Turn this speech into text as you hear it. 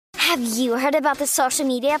Have you heard about the social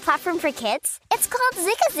media platform for kids? It's called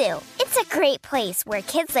Zigazoo. It's a great place where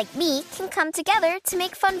kids like me can come together to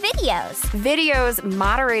make fun videos. Videos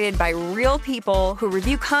moderated by real people who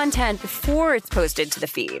review content before it's posted to the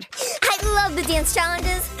feed. I love the dance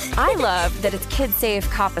challenges. I love that it's kid-safe,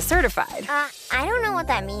 COPPA certified. I don't know what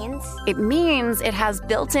that means. It means it has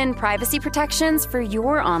built-in privacy protections for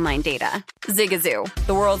your online data. Zigazoo,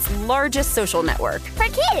 the world's largest social network. For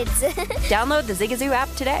kids. Download the Zigazoo app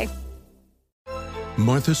today.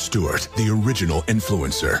 Martha Stewart, the original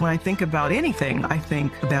influencer. When I think about anything, I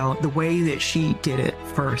think about the way that she did it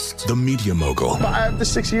first. The media mogul. 5 to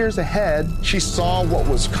 6 years ahead, she saw what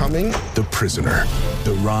was coming. The prisoner.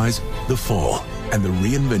 The rise, the fall, and the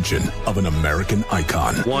reinvention of an American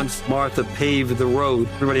icon. Once Martha paved the road,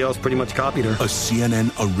 everybody else pretty much copied her. A CNN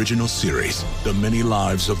original series, The Many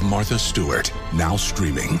Lives of Martha Stewart, now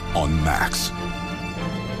streaming on Max.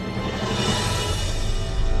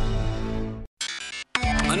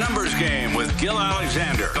 The Numbers Game with Gil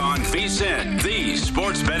Alexander on VSiN, the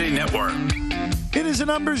sports betting network. It is a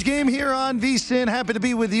numbers game here on VSiN. Happy to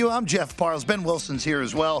be with you. I'm Jeff Parles. Ben Wilson's here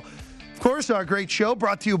as well. Of course, our great show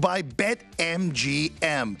brought to you by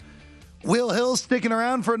BetMGM. Will Hill sticking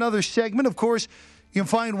around for another segment. Of course, you can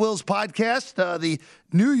find Will's podcast, the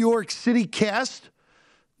New York City Cast.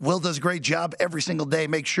 Will does a great job every single day.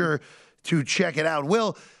 Make sure to check it out.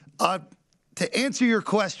 Will, to answer your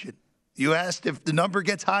question, you asked if the number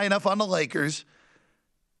gets high enough on the Lakers,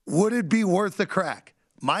 would it be worth the crack?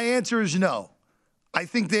 My answer is no. I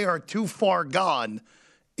think they are too far gone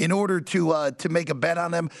in order to make a bet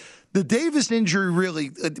on them. The Davis injury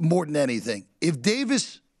really, more than anything. If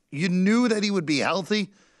Davis, you knew that he would be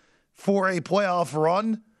healthy for a playoff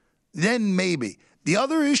run, then maybe. The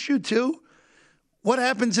other issue, too, what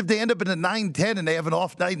happens if they end up in a 9-10 and they have an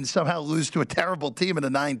off night and somehow lose to a terrible team in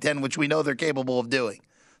a 9-10, which we know they're capable of doing?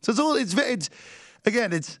 So it's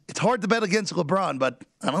hard to bet against LeBron, but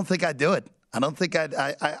I don't think I'd do it. I don't think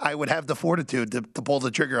I would have the fortitude to pull the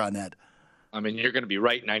trigger on that. I mean, you're going to be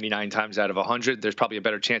right 99 times out of 100. There's probably a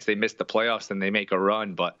better chance they miss the playoffs than they make a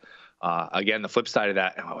run. But again, the flip side of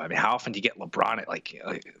that, I mean, how often do you get LeBron at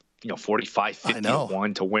 45,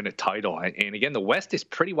 50-1 to win a title? And again, the West is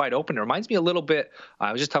pretty wide open. It reminds me a little bit,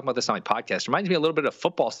 I was just talking about this on my podcast, it reminds me a little bit of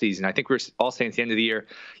football season. I think we're all saying at the end of the year,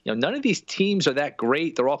 none of these teams are that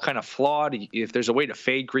great. They're all kind of flawed. If there's a way to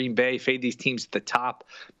fade Green Bay, fade these teams at the top,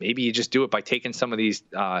 maybe you just do it by taking some of these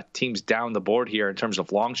teams down the board here in terms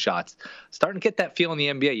of long shots. Starting to get that feel in the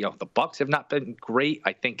NBA. The Bucks have not been great.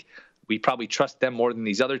 I think we probably trust them more than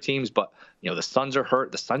these other teams, but the Suns are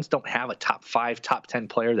hurt. The Suns don't have a top 5, top 10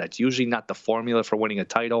 player. That's usually not the formula for winning a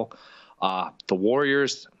title. The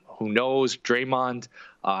Warriors, who knows? Draymond.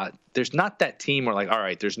 There's not that team where all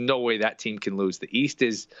right, there's no way that team can lose. The East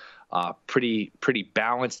is pretty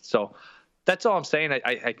balanced. So that's all I'm saying.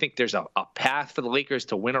 I think there's a path for the Lakers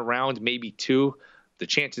to win a round, maybe 2. The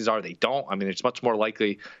chances are they don't. I mean, it's much more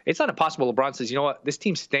likely. It's not impossible. LeBron says, you know what? This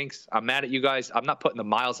team stinks. I'm mad at you guys. I'm not putting the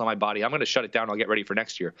miles on my body. I'm going to shut it down. I'll get ready for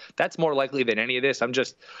next year. That's more likely than any of this. I'm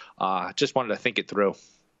just wanted to think it through.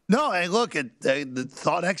 No, hey, look, the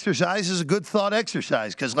thought exercise is a good thought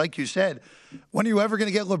exercise because, like you said, when are you ever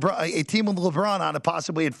going to get a team with LeBron on it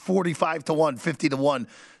possibly at 45-1, 50-1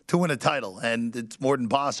 to win a title? And it's more than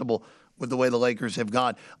possible with the way the Lakers have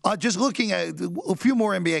gone. Just looking at a few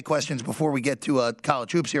more NBA questions before we get to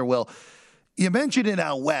college hoops here, Will. You mentioned it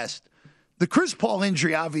out West. The Chris Paul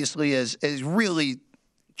injury obviously has really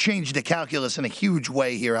changed the calculus in a huge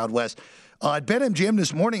way here out West. At BetMGM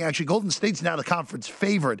this morning, actually, Golden State's now the conference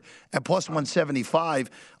favorite at plus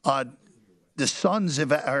 175. The Suns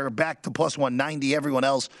are back to plus 190. Everyone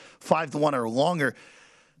else 5-1 or longer.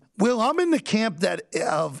 Will, I'm in the camp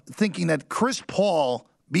of thinking that Chris Paul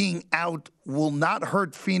being out will not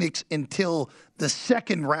hurt Phoenix until the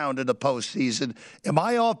second round of the postseason. Am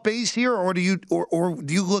I off base here, or do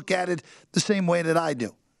you look at it the same way that I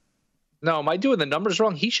do? No, am I doing the numbers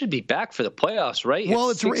wrong? He should be back for the playoffs, right? Well,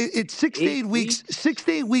 it's 6 to 8 weeks. 6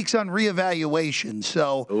 to 8 weeks on reevaluation.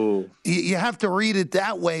 So you have to read it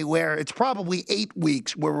that way, where it's probably 8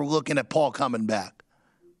 weeks where we're looking at Paul coming back.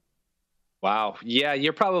 Wow. Yeah,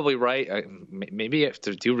 you're probably right. Maybe you have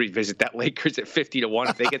to revisit that Lakers at 50-1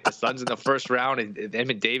 if they get the Suns in the first round and them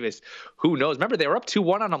and Davis. Who knows? Remember, they were up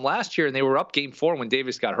 2-1 on them last year, and they were up Game 4 when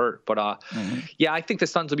Davis got hurt. But, yeah, I think the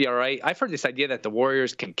Suns will be all right. I've heard this idea that the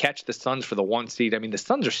Warriors can catch the Suns for the 1 seed. I mean, the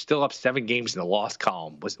Suns are still up 7 games in the loss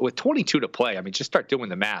column with 22 to play. I mean, just start doing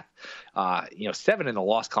the math. 7 in the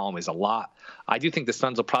loss column is a lot. I do think the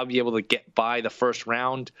Suns will probably be able to get by the first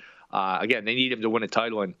round. Again, they need him to win a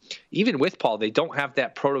title. And even with Paul, they don't have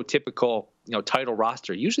that prototypical title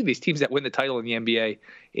roster. Usually these teams that win the title in the NBA,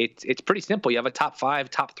 it's pretty simple. You have a top 5,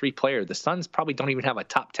 top 3 player. The Suns probably don't even have a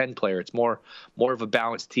top 10 player. It's more of a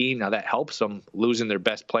balanced team. Now that helps them losing their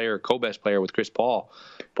best player, co-best player with Chris Paul.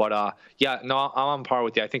 But I'm on par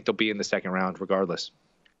with you. I think they'll be in the second round regardless.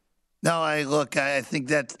 No, I think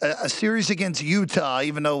that a series against Utah,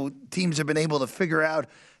 even though teams have been able to figure out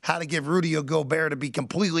how to get Rudy Gobert to be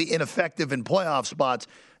completely ineffective in playoff spots,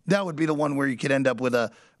 that would be the one where you could end up with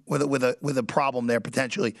a problem there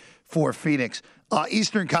potentially for Phoenix.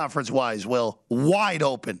 Eastern Conference wise, wide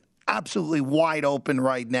open, absolutely wide open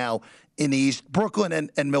right now in the East. Brooklyn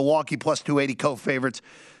and Milwaukee plus 280 co-favorites.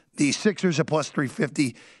 The Sixers are plus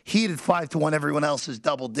 350. Heat at 5-1. Everyone else is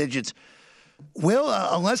double digits.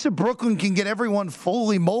 Unless Brooklyn can get everyone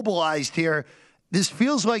fully mobilized here, this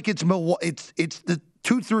feels like it's the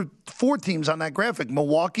 2 through 4 teams on that graphic.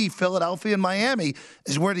 Milwaukee, Philadelphia, and Miami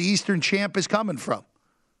is where the Eastern champ is coming from.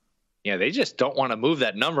 Yeah, they just don't want to move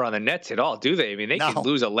that number on the Nets at all, do they? I mean, they can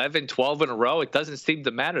lose 11, 12 in a row. It doesn't seem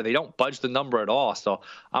to matter. They don't budge the number at all. So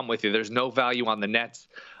I'm with you. There's no value on the Nets.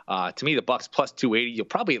 To me, the Bucks plus 280, you'll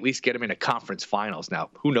probably at least get them in a conference finals. Now,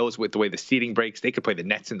 who knows with the way the seeding breaks? They could play the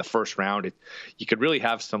Nets in the first round. You could really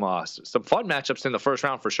have some fun matchups in the first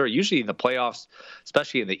round for sure. Usually in the playoffs,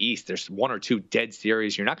 especially in the East, there's 1 or 2 dead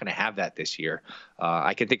series. You're not going to have that this year.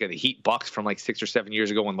 I can think of the Heat Bucks from like 6 or 7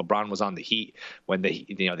 years ago when LeBron was on the Heat, when the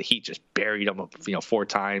Heat just buried them 4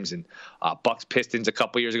 times, and Bucks Pistons a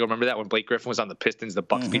couple years ago. Remember that when Blake Griffin was on the Pistons, the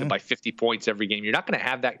Bucks beat them by 50 points every game. You're not going to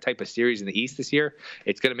have that type of series in the East this year.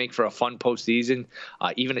 It's going to make for a fun postseason.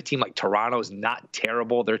 Even a team like Toronto is not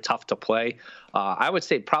terrible. They're tough to play. I would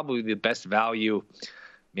say probably the best value,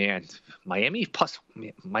 man, Miami at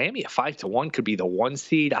 5-1 could be the 1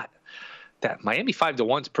 seed. That Miami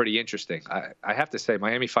 5-1 is pretty interesting. I have to say,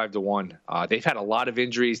 Miami 5-1. They've had a lot of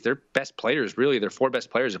injuries. Their best players, really, their 4 best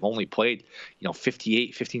players have only played,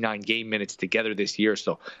 58, 59 game minutes together this year.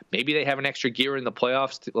 So maybe they have an extra gear in the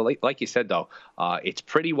playoffs. Like you said, though, it's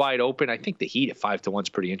pretty wide open. I think the Heat at 5-1 is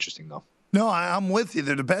pretty interesting, though. No, I'm with you.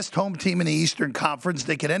 They're the best home team in the Eastern Conference.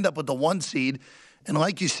 They could end up with the 1 seed. And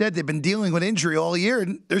like you said, they've been dealing with injury all year,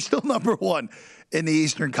 and they're still number 1 in the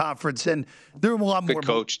Eastern Conference. And they're a lot more. Good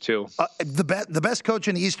coach, too. The best coach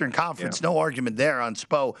in the Eastern Conference, no argument there on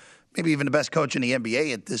Spo. Maybe even the best coach in the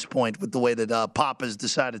NBA at this point with the way that Pop has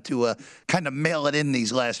decided to kind of mail it in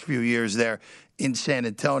these last few years there in San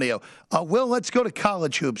Antonio. Will, let's go to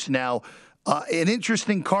college hoops now. An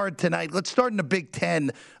interesting card tonight. Let's start in the Big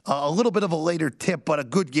Ten. A little bit of a later tip, but a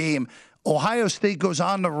good game. Ohio State goes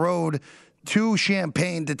on the road to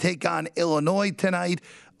Champaign to take on Illinois tonight.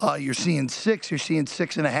 You're seeing 6. You're seeing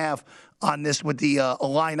 6.5 on this with the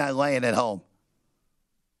Illini laying at home.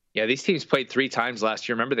 Yeah, these teams played 3 times last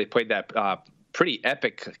year. Remember, they played that pretty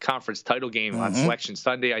epic conference title game on Selection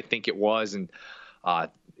Sunday, I think it was. And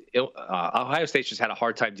Ohio State just had a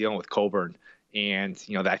hard time dealing with Coburn. And,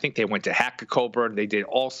 I think they went to hack Coburn. They did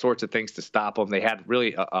all sorts of things to stop them. They had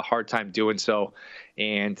really a hard time doing so.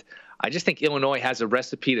 And I just think Illinois has a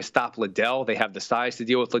recipe to stop Liddell. They have the size to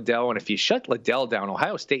deal with Liddell. And if you shut Liddell down,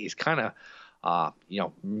 Ohio State is kind of,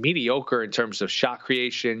 mediocre in terms of shot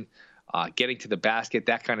creation, getting to the basket,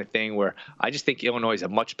 that kind of thing, where I just think Illinois is a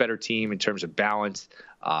much better team in terms of balance.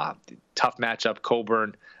 Tough matchup,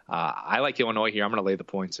 Coburn. I like Illinois here. I'm going to lay the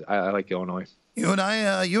points. I like Illinois. You and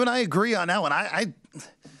I agree on that one.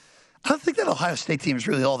 I don't think that Ohio State team is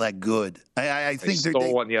really all that good. I think they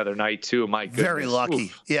stole one the other night too. My goodness. Very lucky.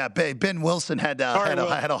 Oof. Yeah, Ben Wilson had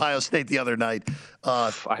Ohio State the other night.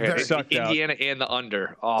 I had Indiana and the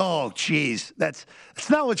under. Oh, geez, that's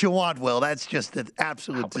not what you want, Will. That's just an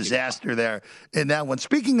absolute disaster there in that one.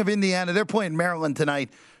 Speaking of Indiana, they're playing Maryland tonight.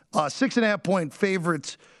 6.5-point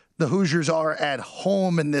favorites. The Hoosiers are at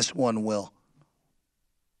home in this one, Will.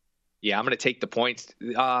 Yeah, I'm going to take the points.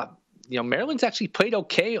 Maryland's actually played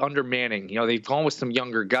okay under Manning. They've gone with some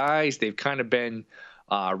younger guys. They've kind of been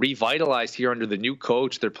revitalized here under the new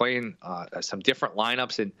coach. They're playing some different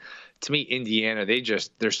lineups. And to me, Indiana,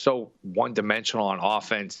 they're so one-dimensional on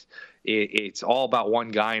offense. It's all about one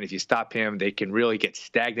guy, and if you stop him, they can really get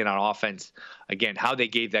stagnant on offense. Again, how they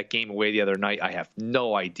gave that game away the other night, I have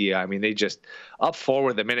no idea. I mean, they just up 4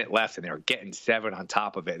 with a minute left, and they were getting 7 on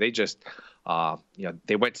top of it. They just,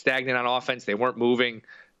 they went stagnant on offense. They weren't moving.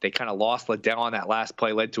 They kind of lost Liddell on that last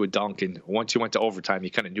play, led to a dunk, and once you went to overtime, you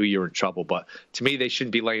kind of knew you were in trouble. But to me, they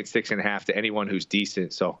shouldn't be laying 6.5 to anyone who's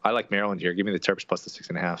decent. So I like Maryland here. Give me the Terps plus the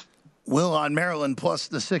 6.5. Will on Maryland plus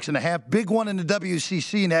the 6.5. Big one in the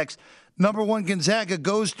WCC next. Number 1 Gonzaga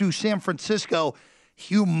goes to San Francisco.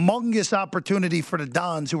 Humongous opportunity for the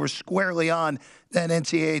Dons, who are squarely on that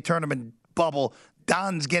NCAA tournament bubble.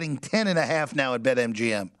 Dons getting 10.5 now at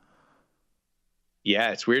BetMGM.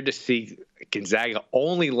 Yeah, it's weird to see Gonzaga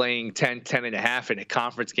only laying 10.5 in a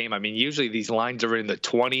conference game. I mean, usually these lines are in the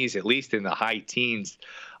 20s, at least in the high teens.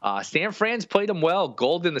 San Fran's played them well.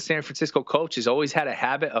 Golden, the San Francisco coach, has always had a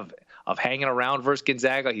habit of hanging around versus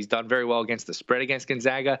Gonzaga. He's done very well against the spread against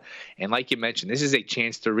Gonzaga. And like you mentioned, this is a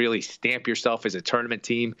chance to really stamp yourself as a tournament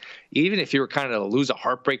team. Even if you were kind of to lose a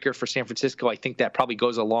heartbreaker for San Francisco, I think that probably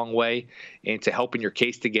goes a long way into helping your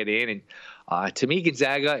case to get in. And to me,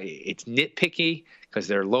 Gonzaga, it's nitpicky because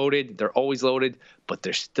they're loaded. They're always loaded, but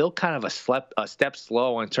they're still kind of a step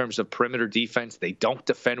slow in terms of perimeter defense. They don't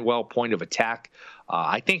defend well point of attack.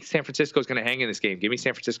 I think San Francisco is going to hang in this game. Give me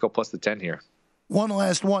San Francisco plus the 10 here. One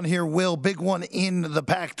last one here, Will. Big one in the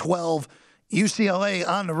Pac-12. UCLA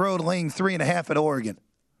on the road laying 3.5 at Oregon.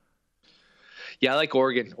 Yeah, I like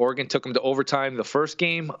Oregon. Oregon took them to overtime the first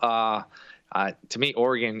game. To me,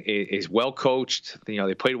 Oregon is well coached.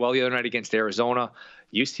 They played well the other night against Arizona.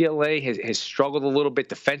 UCLA has struggled a little bit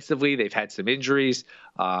defensively. They've had some injuries.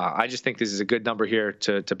 I just think this is a good number here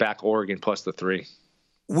to back Oregon plus the 3.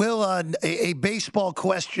 Will, a baseball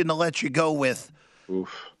question to let you go with.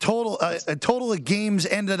 Oof. A total of games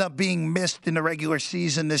ended up being missed in the regular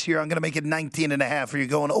season this year. I'm going to make it 19.5. Are you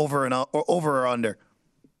going over or under?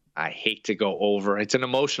 I hate to go over. It's an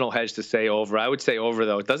emotional hedge to say over. I would say over,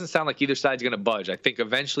 though. It doesn't sound like either side's going to budge. I think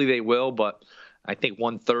eventually they will, but I think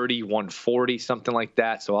 130, 140, something like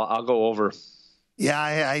that. So I'll go over. Yeah,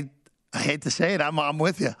 I hate to say it. I'm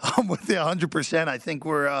with you. I'm with you 100%. I think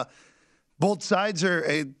we're both sides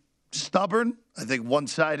are stubborn. I think one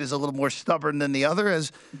side is a little more stubborn than the other,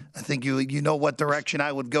 as I think you know what direction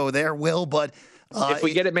I would go there, Will. But if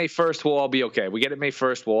we get it May 1st, we'll all be okay. We get it May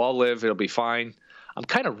 1st, we'll all live. It'll be fine. I'm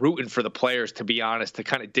kind of rooting for the players, to be honest, to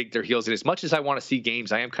kind of dig their heels in. As much as I want to see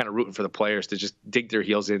games, I am kind of rooting for the players to just dig their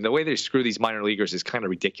heels in. The way they screw these minor leaguers is kind of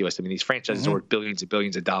ridiculous. I mean, these franchises are worth billions and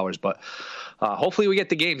billions of dollars, but hopefully we get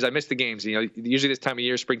the games. I miss the games. Usually this time of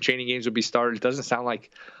year, spring training games would be started. It doesn't sound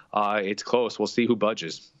like it's close. We'll see who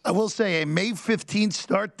budges. I will say a May 15th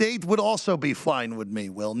start date would also be fine with me,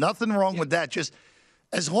 Will. Nothing wrong with that. Just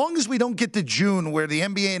as long as we don't get to June where the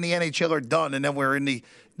NBA and the NHL are done and then we're in the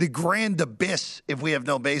grand abyss if we have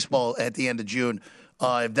no baseball at the end of June,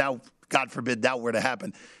 if that, God forbid, that were to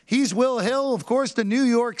happen. He's Will Hill. Of course, the New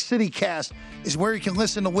York City Cast is where you can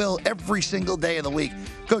listen to Will every single day of the week.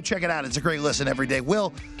 Go check it out. It's a great listen every day.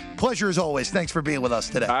 Will, pleasure as always. Thanks for being with us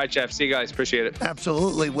today. All right, Jeff. See you guys. Appreciate it.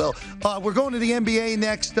 Absolutely, Will. We're going to the NBA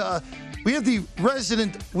next. We have the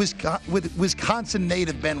resident Wisconsin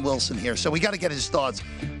native Ben Wilson here, so we got to get his thoughts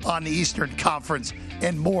on the Eastern Conference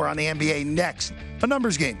and more on the NBA next. A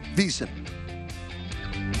numbers game, VSiN.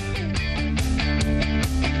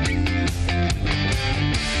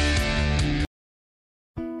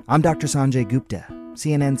 I'm Dr. Sanjay Gupta,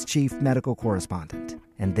 CNN's chief medical correspondent,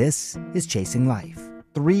 and this is Chasing Life.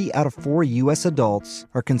 3 out of 4 U.S. adults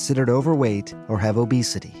are considered overweight or have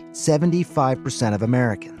obesity. 75% of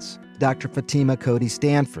Americans. Dr. Fatima Cody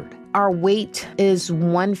Stanford. Our weight is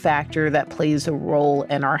one factor that plays a role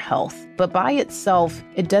in our health, but by itself,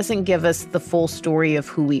 it doesn't give us the full story of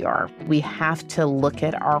who we are. We have to look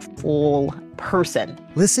at our full person.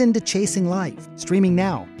 Listen to Chasing Life, streaming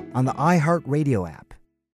now on the iHeartRadio app.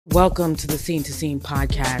 Welcome to the Scene to Scene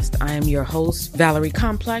podcast. I am your host, Valerie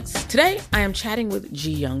Complex. Today, I am chatting with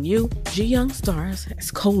Ji Young Yu. Ji Young stars as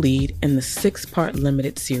co-lead in the 6-part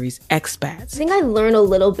limited series Expats. I think I learn a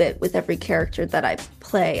little bit with every character that I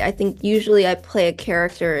play. I think usually I play a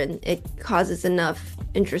character and it causes enough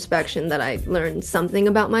introspection that I learn something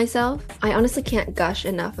about myself. I honestly can't gush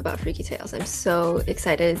enough about Freaky Tales. I'm so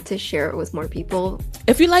excited to share it with more people.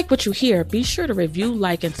 If you like what you hear, be sure to review,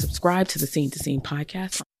 like, and subscribe to the Scene to Scene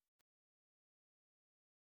podcast.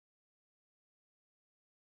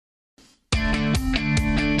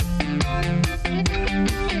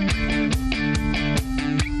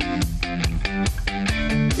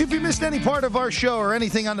 If you missed any part of our show or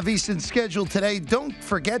anything on the VSiN schedule today, don't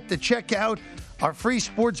forget to check out our free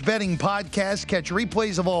sports betting podcast. Catch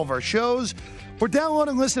replays of all of our shows or download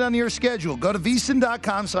and listen on your schedule. Go to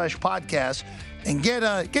vsin.com/podcast and get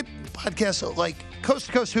podcasts like Coast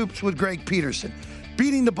to Coast Hoops with Greg Peterson,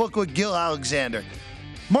 Beating the Book with Gil Alexander,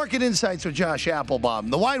 Market Insights with Josh Applebaum,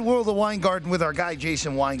 The Wide World of Weingarten with our guy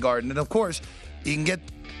Jason Weingarten, and of course, you can get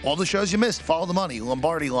all the shows you missed, Follow the Money,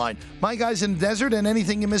 Lombardi Line, My Guys in the Desert, and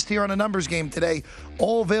anything you missed here on a numbers game today,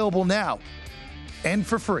 all available now and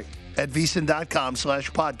for free at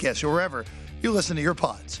vsin.com/podcast or wherever you listen to your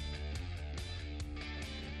pods.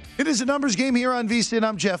 It is a numbers game here on VSiN.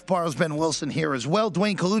 I'm Jeff Parles, Ben Wilson here as well.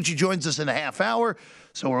 Dwayne Colucci joins us in a half hour,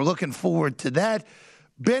 so we're looking forward to that.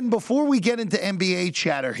 Ben, before we get into NBA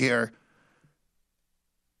chatter here,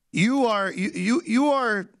 you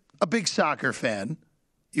are a big soccer fan.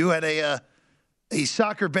 You had a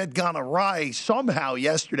soccer bet gone awry somehow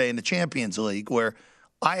yesterday in the Champions League where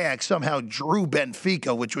Ajax somehow drew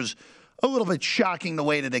Benfica, which was a little bit shocking the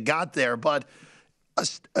way that it got there. But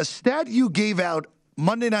a stat you gave out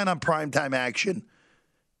Monday night on primetime action,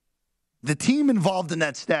 the team involved in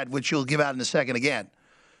that stat, which you'll give out in a second again,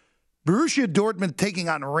 Borussia Dortmund taking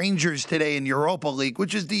on Rangers today in Europa League,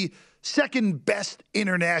 which is the second best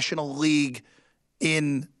international league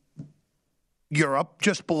in Europe,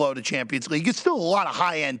 just below the Champions League. It's still a lot of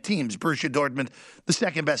high-end teams. Borussia Dortmund, the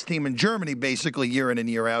second best team in Germany, basically year in and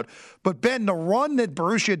year out. But, Ben, the run that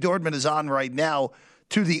Borussia Dortmund is on right now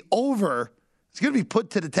to the over, it's going to be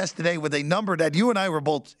put to the test today with a number that you and I were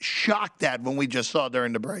both shocked at when we just saw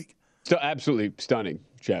during the break. So absolutely stunning,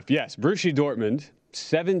 Jeff. Yes, Borussia Dortmund,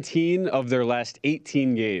 17 of their last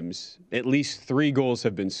 18 games, at least 3 goals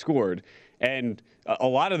have been scored. And a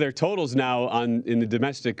lot of their totals now in the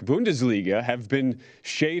domestic Bundesliga have been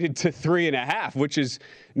shaded to 3.5, which is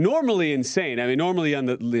normally insane. I mean, normally on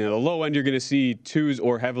the low end, you're going to see 2s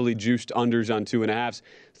or heavily juiced unders on 2.5s,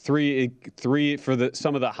 3 for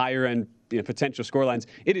some of the higher end potential scorelines.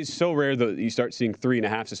 It is so rare that you start seeing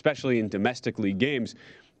 3.5s, especially in domestic league games.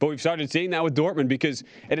 But we've started seeing that with Dortmund because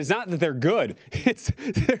it is not that they're good.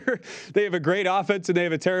 They have a great offense and they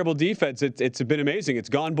have a terrible defense. It's been amazing. It's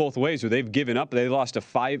gone both ways where they've given up. They lost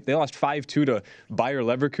 5-2 to Bayer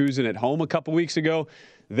Leverkusen at home a couple weeks ago.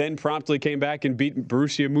 Then promptly came back and beat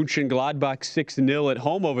Borussia Mönchengladbach 6-0 at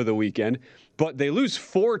home over the weekend. But they lose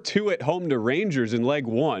 4-2 at home to Rangers in leg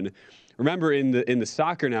 1. Remember, in the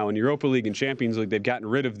soccer now, in Europa League and Champions League, they've gotten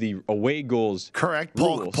rid of the away goals. Correct.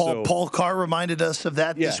 Rule. Paul Carr reminded us of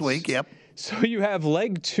that this week. Yep. So you have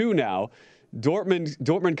leg 2 now.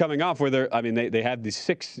 Dortmund coming off where they had the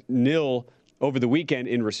 6-0 over the weekend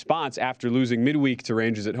in response after losing midweek to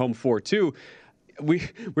Rangers at home 4-2. We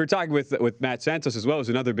were talking with Matt Santos as well, who's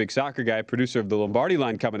another big soccer guy, producer of the Lombardi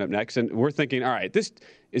Line, coming up next, and we're thinking, all right,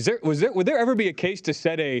 would there ever be a case to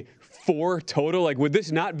set a 4 total? Like, would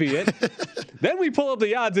this not be it? Then we pull up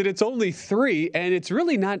the odds, and it's only 3, and it's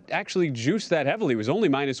really not actually juiced that heavily. It was only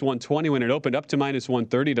 -120 when it opened, up to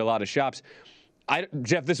 -130 to a lot of shops.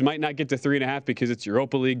 Jeff, this might not get to 3.5 because it's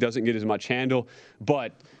Europa League, doesn't get as much handle,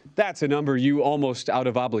 but that's a number you almost out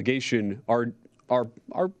of obligation are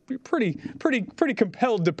pretty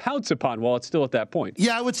compelled to pounce upon while it's still at that point.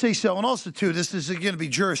 Yeah, I would say so. And also, too, this is going to be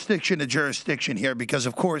jurisdiction to jurisdiction here because,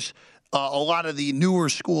 of course, a lot of the newer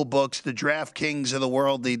school books, the DraftKings of the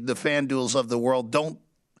world, the FanDuels of the world, don't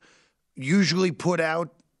usually put out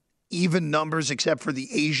even numbers except for the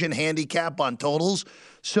Asian handicap on totals.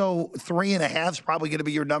 So 3.5 is probably going to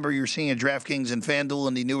be your number you're seeing at DraftKings and FanDuel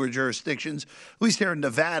in the newer jurisdictions. At least here in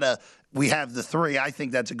Nevada, we have the 3. I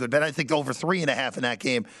think that's a good bet. I think over 3.5 in that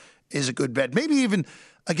game is a good bet. Maybe even,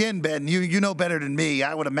 again, Ben, you know better than me.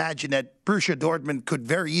 I would imagine that Borussia Dortmund could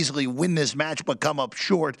very easily win this match but come up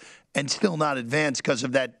short and still not advance because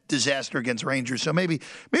of that disaster against Rangers. So maybe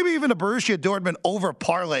even a Borussia Dortmund over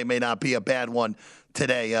parlay may not be a bad one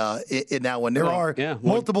today in that one. There are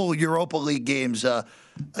multiple Europa League games.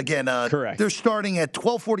 Correct. They're starting at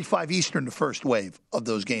 12:45 Eastern, the first wave of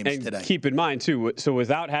those games today. Keep in mind, too, so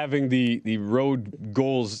without having the road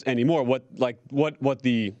goals anymore, what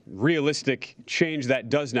the realistic change that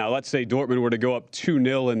does now, let's say Dortmund were to go up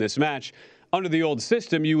 2-0 in this match, under the old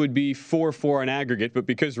system, you would be 4-4 in aggregate, but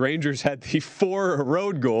because Rangers had the 4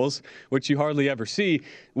 road goals, which you hardly ever see,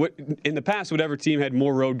 in the past, whatever team had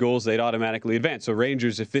more road goals, they'd automatically advance. So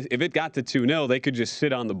Rangers, if it got to 2-0, they could just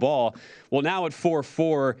sit on the ball. Well, now at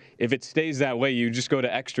 4-4, if it stays that way, you just go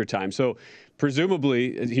to extra time. So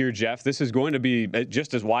presumably here, Jeff, this is going to be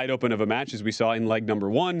just as wide open of a match as we saw in leg number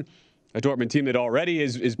 1. A Dortmund team that already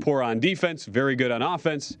is poor on defense, very good on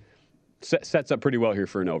offense, sets up pretty well here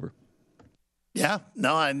for an over. Yeah,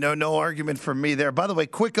 no argument from me there. By the way,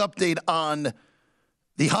 quick update on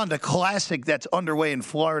the Honda Classic that's underway in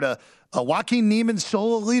Florida. Joaquin Niemann's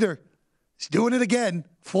solo leader. He's doing it again.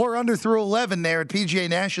 4 under through 11 there at PGA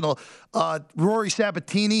National. Rory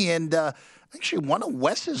Sabatini and actually one of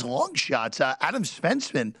Wes's long shots, Adam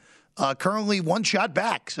Svensson, currently 1 shot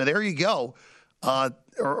back. So there you go.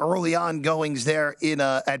 Early on goings there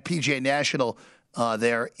at PGA National.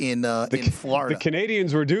 There in Florida. The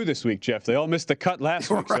Canadians were due this week, Jeff. They all missed the cut last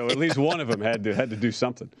week, so at least one of them had to do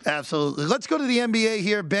something. Absolutely. Let's go to the NBA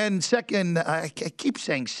here, Ben. I keep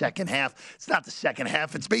saying second half. It's not the second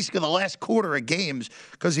half. It's basically the last quarter of games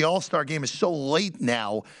because the All-Star game is so late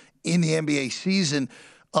now in the NBA season.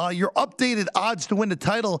 Your updated odds to win the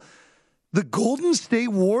title, the Golden State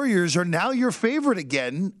Warriors are now your favorite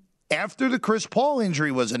again after the Chris Paul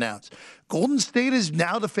injury was announced. Golden State is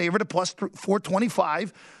now the favorite at plus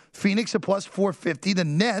 425. Phoenix at plus 450. The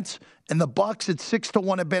Nets and the Bucks at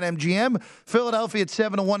 6-1 at BetMGM. Philadelphia at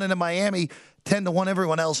 7-1, and in Miami 10-1.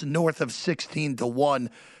 Everyone else north of 16-1.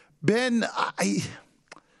 Ben,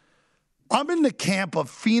 I'm in the camp of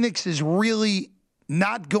Phoenix is really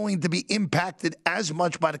not going to be impacted as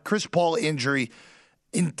much by the Chris Paul injury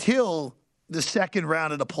until the second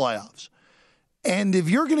round of the playoffs. And if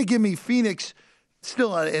you're going to give me Phoenix,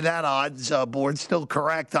 still at that odds board, still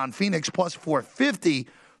correct on Phoenix, plus 450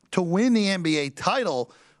 to win the NBA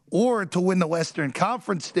title or to win the Western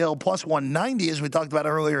Conference still, plus 190, as we talked about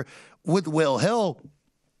earlier with Will Hill.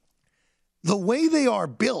 The way they are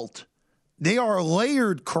built, they are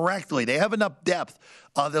layered correctly. They have enough depth.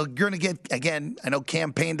 They're going to get, again, I know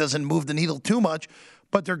campaign doesn't move the needle too much,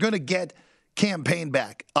 but they're going to get campaign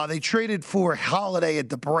back. They traded for Holiday at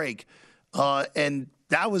the break, and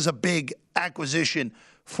that was a big acquisition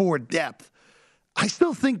for depth. I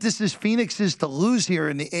still think this is Phoenix's to lose here,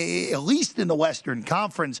 at least in the Western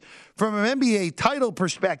Conference. From an NBA title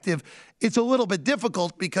perspective, it's a little bit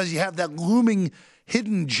difficult because you have that looming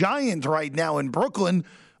hidden giant right now in Brooklyn,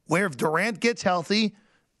 where if Durant gets healthy,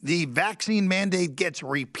 the vaccine mandate gets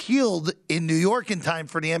repealed in New York in time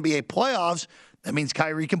for the NBA playoffs. That means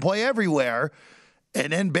Kyrie can play everywhere.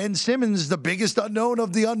 And then Ben Simmons, the biggest unknown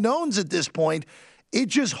of the unknowns at this point.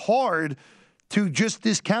 It's just hard to just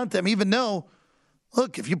discount them, even though,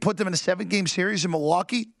 look, if you put them in a 7-game series in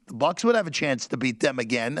Milwaukee, the Bucks would have a chance to beat them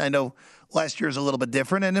again. I know last year was a little bit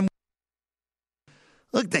different. And then,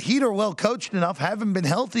 look, the Heat are well coached enough, haven't been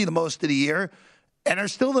healthy the most of the year, and are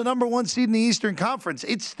still the number 1 seed in the Eastern Conference.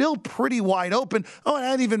 It's still pretty wide open. Oh, and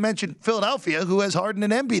I didn't even mention Philadelphia, who has Harden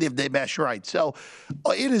and Embiid if they mesh right. So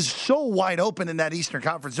it is so wide open in that Eastern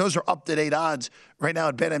Conference. Those are up-to-date odds right now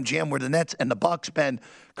at BetMGM, where the Nets and the Bucks spend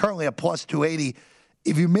currently at plus 280.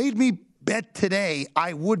 If you made me bet today,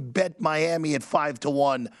 I would bet Miami at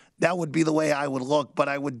 5-1. That would be the way I would look, but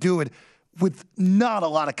I would do it with not a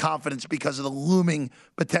lot of confidence because of the looming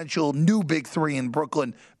potential new big three in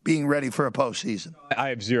Brooklyn being ready for a postseason. I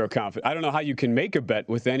have zero confidence. I don't know how you can make a bet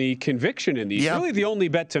with any conviction in these. Yep. Really, the only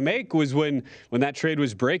bet to make was when that trade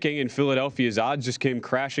was breaking and Philadelphia's odds just came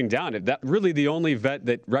crashing down. That really the only bet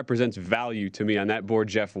that represents value to me on that board,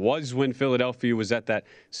 Jeff, was when Philadelphia was at that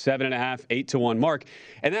 7.5, 8-1 mark.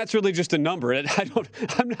 And that's really just a number.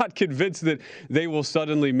 I'm not convinced that they will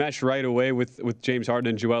suddenly mesh right away with James Harden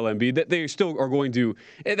and Joel Embiid. That they still are going to.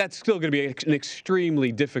 That's still going to be an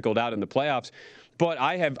extremely difficult out in the playoffs. But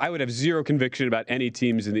I would have zero conviction about any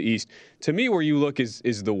teams in the East. To me, where you look is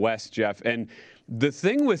the West, Jeff. And the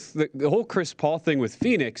thing with the whole Chris Paul thing with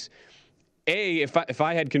Phoenix, if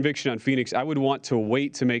I had conviction on Phoenix, I would want to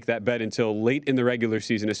wait to make that bet until late in the regular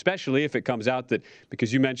season, especially if it comes out that,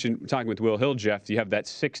 because you mentioned, talking with Will Hill, Jeff, you have that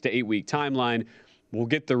 6 to 8 week timeline. We'll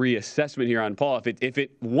get the reassessment here on Paul.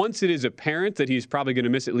 Once it is apparent that he's probably going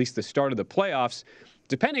to miss at least the start of the playoffs,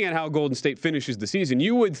 depending on how Golden State finishes the season,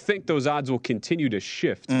 you would think those odds will continue to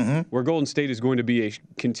shift, where Golden State is going to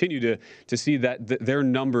continue to see that their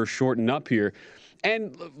number shorten up here.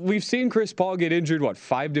 And we've seen Chris Paul get injured,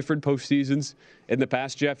 5 different postseasons in the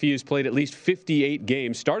past, Jeff? He has played at least 58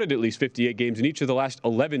 games, started at least 58 games in each of the last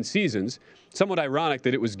 11 seasons. Somewhat ironic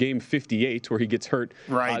that it was game 58 where he gets hurt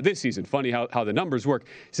this season. Funny how the numbers work.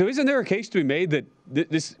 So isn't there a case to be made that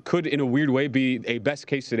this could, in a weird way, be a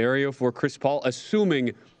best-case scenario for Chris Paul,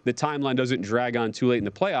 assuming the timeline doesn't drag on too late in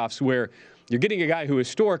the playoffs, where you're getting a guy who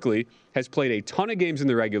historically has played a ton of games in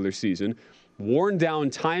the regular season, worn down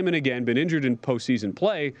time and again, been injured in postseason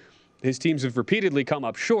play. His teams have repeatedly come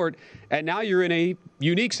up short, and now you're in a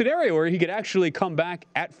unique scenario where he could actually come back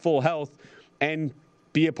at full health and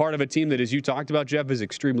be a part of a team that, as you talked about, Jeff, is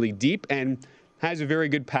extremely deep and has a very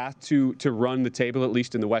good path to run the table, at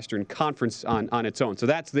least in the Western Conference on its own. So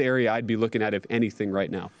that's the area I'd be looking at, if anything,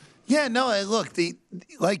 right now. Yeah, no, look,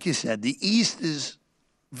 like you said, the East is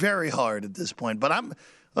very hard at this point. But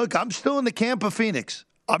I'm still in the camp of Phoenix.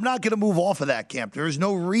 I'm not going to move off of that camp. There is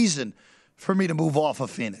no reason for me to move off of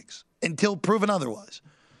Phoenix until proven otherwise.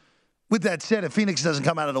 With that said, if Phoenix doesn't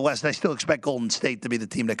come out of the West, I still expect Golden State to be the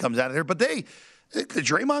team that comes out of there. But the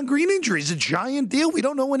Draymond Green injury is a giant deal. We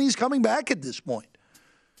don't know when he's coming back at this point.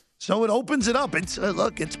 So it opens it up.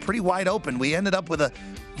 It's pretty wide open. We ended up with a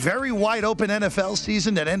very wide open NFL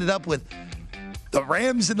season that ended up with the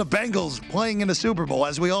Rams and the Bengals playing in the Super Bowl,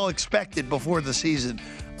 as we all expected before the season.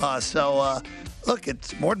 Look,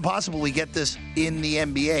 it's more than possible we get this in the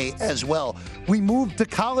NBA as well. We move to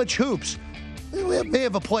college hoops. We may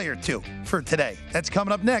have a play or two for today. That's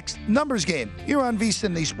coming up next. Numbers Game here on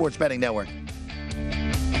VSiN, the Sports Betting Network.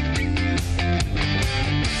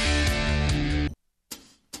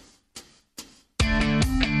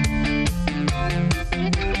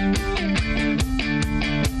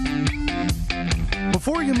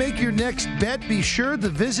 Before you make your next bet, be sure to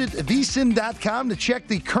visit vsin.com to check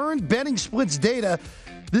the current betting splits data.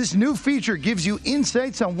 This new feature gives you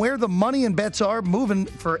insights on where the money and bets are moving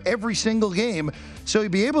for every single game, so you'll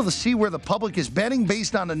be able to see where the public is betting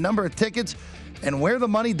based on the number of tickets and where the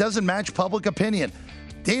money doesn't match public opinion.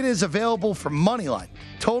 Data is available for moneyline,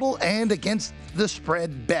 total, and against the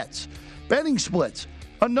spread bets. Betting splits,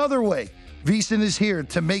 another way. VSiN is here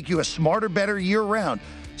to make you a smarter, better year-round.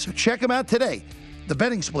 So check them out today. The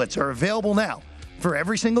betting splits are available now for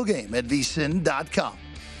every single game at vsin.com.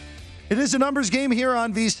 It is a numbers game here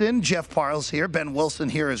on VSiN. Jeff Parles here, Ben Wilson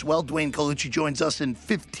here as well. Dwayne Colucci joins us in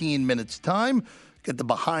 15 minutes' time. Get the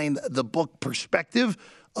behind-the-book perspective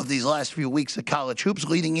of these last few weeks of college hoops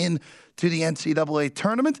leading in to the NCAA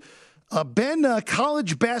tournament. Ben,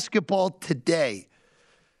 college basketball today.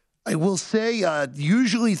 I will say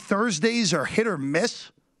usually Thursdays are hit or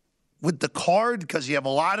miss with the card because you have a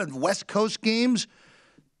lot of West Coast games.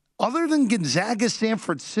 Other than Gonzaga, San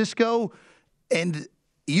Francisco, and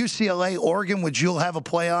UCLA, Oregon, which you'll have a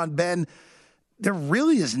play on, Ben, there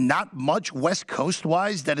really is not much West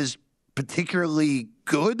Coast-wise that is particularly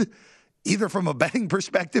good, either from a betting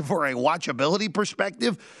perspective or a watchability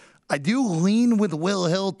perspective. I do lean with Will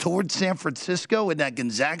Hill towards San Francisco in that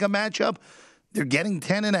Gonzaga matchup. They're getting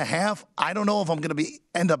 10.5. I don't know if I'm going to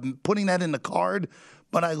end up putting that in the card,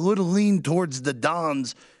 but I would lean towards the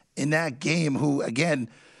Dons in that game, who, again,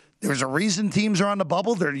 there's a reason teams are on the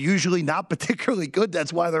bubble. They're usually not particularly good.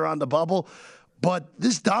 That's why they're on the bubble. But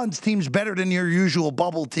this Dons team's better than your usual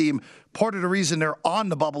bubble team. Part of the reason they're on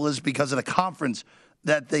the bubble is because of the conference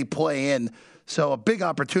that they play in. So a big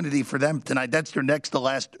opportunity for them tonight. That's their next to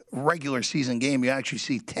last regular season game. You actually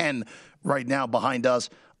see 10 right now behind us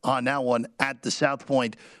on that one at the South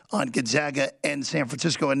Point on Gonzaga and San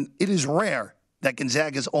Francisco. And it is rare that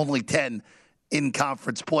Gonzaga's only 10 in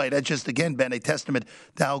conference play. That's just, again, been a testament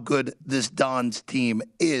to how good this Dons team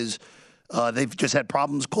is. They've just had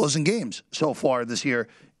problems closing games so far this year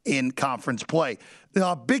in conference play.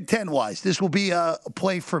 Big Ten-wise, this will be a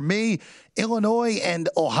play for me. Illinois and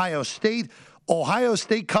Ohio State. Ohio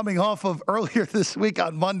State coming off of earlier this week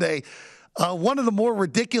on Monday, one of the more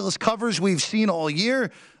ridiculous covers we've seen all year,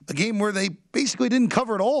 a game where they basically didn't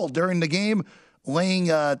cover it all during the game, laying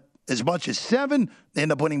as much as 7. They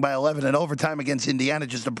end up winning by 11 in overtime against Indiana.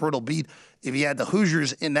 Just a brutal beat if you had the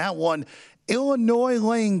Hoosiers in that one. Illinois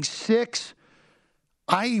laying 6.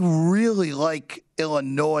 I really like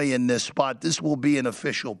Illinois in this spot. This will be an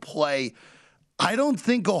official play. I don't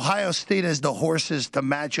think Ohio State has the horses to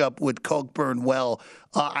match up with Cockburn well.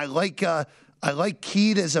 I like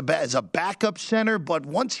Keed as a backup center, but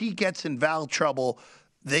once he gets in foul trouble,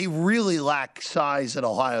 they really lack size at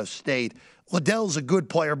Ohio State. Liddell's a good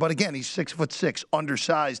player, but again, he's 6'6",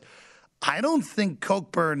 undersized. I don't think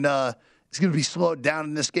Cockburn is going to be slowed down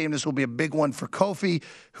in this game. This will be a big one for Kofi,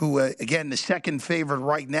 who, again, the second favorite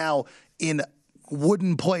right now in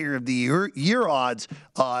Wooden Player of the Year odds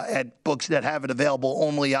at books that have it available.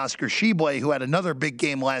 Only Oscar Tshiebwe, who had another big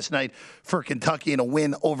game last night for Kentucky in a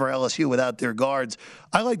win over LSU without their guards.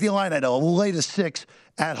 I like the line, though. We'll lay to 6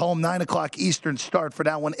 at home, 9 o'clock Eastern start for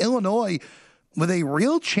that one. Illinois with a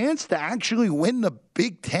real chance to actually win the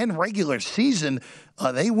Big Ten regular season.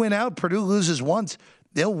 They win out. Purdue loses once.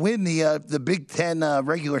 They'll win the Big Ten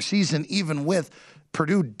regular season, even with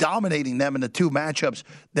Purdue dominating them in the 2 matchups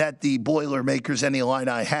that the Boilermakers and the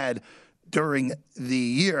Illini had during the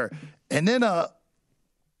year. And then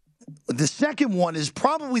the second one is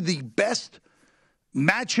probably the best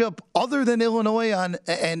matchup other than Illinois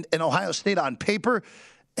and Ohio State on paper,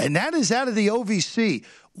 and that is out of the OVC.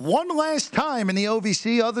 One last time in the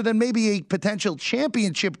OVC, other than maybe a potential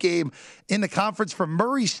championship game in the conference for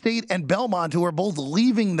Murray State and Belmont, who are both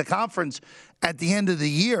leaving the conference at the end of the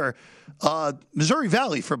year. Missouri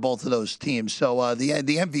Valley for both of those teams. So the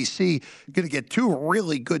MVC going to get 2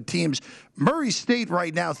 really good teams. Murray State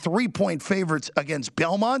right now 3-point favorites against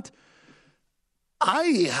Belmont.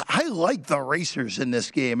 I like the Racers in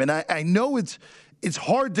this game, and I know it's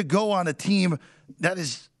hard to go on a team that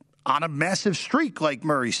is on a massive streak like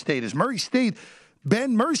Murray State is. Murray State's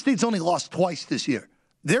only lost twice this year.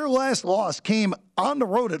 Their last loss came on the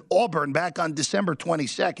road at Auburn back on December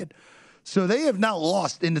 22nd. So they have now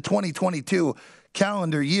lost in the 2022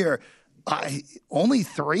 calendar year. Only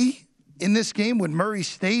 3 in this game with Murray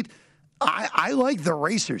State. I like the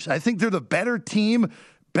Racers. I think they're the better team.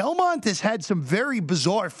 Belmont has had some very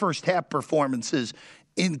bizarre first-half performances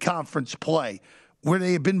in conference play where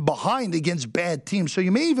they have been behind against bad teams. So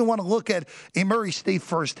you may even want to look at a Murray State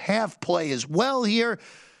first-half play as well here.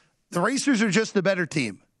 The Racers are just the better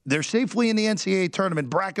team. They're safely in the NCAA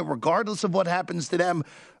tournament bracket regardless of what happens to them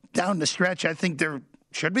down the stretch. I think they're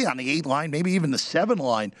should be on the 8 line, maybe even the 7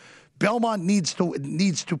 line. Belmont needs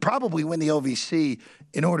to probably win the OVC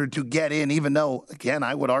in order to get in, even though, again,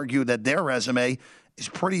 I would argue that their resume is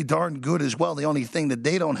pretty darn good as well. The only thing that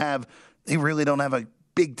they really don't have a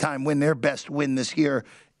big-time win. Their best win this year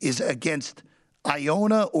is against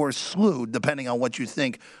Iona or SLU, depending on what you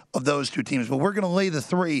think of those two teams. But we're going to lay the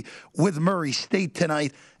 3 with Murray State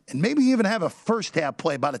tonight and maybe even have a first-half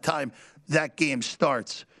play by the time that game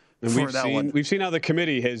starts. And we've seen how the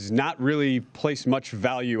committee has not really placed much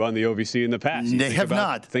value on the OVC in the past. They have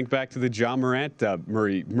not. Think back to the John Morant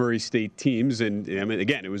Murray State teams, and I mean,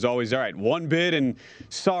 again, it was always all right. One bid, and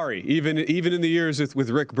sorry. Even in the years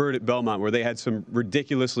with Rick Byrd at Belmont, where they had some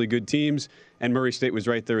ridiculously good teams, and Murray State was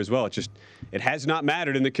right there as well. It has not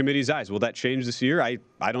mattered in the committee's eyes. Will that change this year?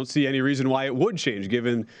 I don't see any reason why it would change,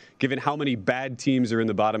 given how many bad teams are in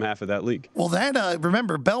the bottom half of that league. Well,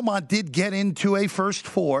 remember, Belmont did get into a first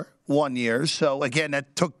 4 one year. So, again,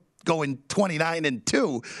 that took going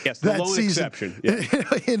 29-2 that lone season exception.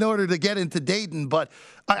 In order to get into Dayton. But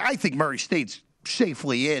I think Murray State's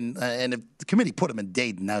safely in. And if the committee put them in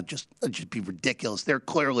Dayton, that'd just be ridiculous. They're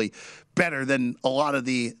clearly better than a lot of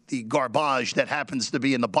the garbage that happens to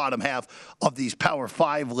be in the bottom half of these Power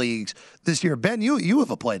 5 leagues this year. Ben, you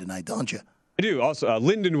have a play tonight, don't you? I do. Also,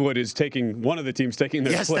 Lindenwood is one of their place.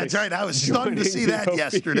 Yes, that's right. I was stunned to see that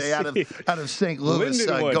yesterday out of St. Louis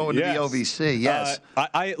going to the OVC. Yes.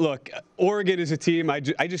 Look, Oregon is a team I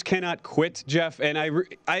just cannot quit, Jeff. And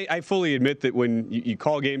I fully admit that when you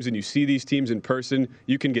call games and you see these teams in person,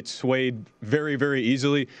 you can get swayed very, very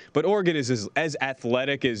easily. But Oregon is as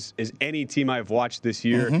athletic as any team I've watched this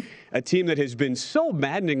year. Mm-hmm. A team that has been so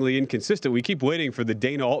maddeningly inconsistent. We keep waiting for the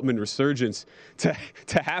Dana Altman resurgence to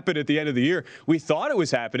happen at the end of the year. We thought it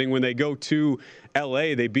was happening when they go to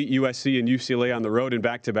L.A. They beat USC and UCLA on the road in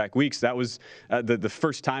back-to-back weeks. That was the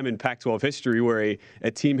first time in Pac-12 history where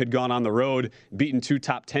a team had gone on the road, beaten 2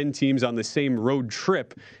 top 10 teams on the same road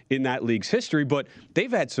trip in that league's history. But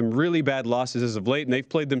they've had some really bad losses as of late, and they've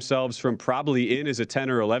played themselves from probably in as a 10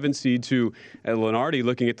 or 11 seed to Lenardi,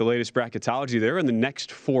 looking at the latest bracketology. They're in the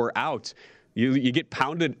next 4 out. You get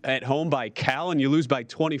pounded at home by Cal and you lose by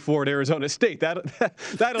 24 at Arizona State. That'll do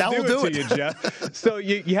it to you, Jeff. So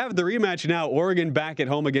you have the rematch now. Oregon back at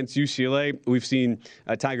home against UCLA. We've seen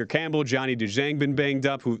Tiger Campbell, Johnny Dujang been banged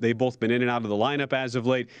up. They've both been in and out of the lineup as of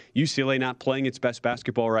late. UCLA not playing its best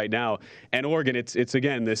basketball right now. And Oregon, it's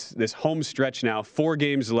again this home stretch now. 4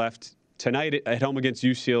 games left. Tonight at home against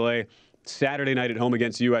UCLA. Saturday night at home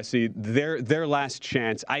against USC, their last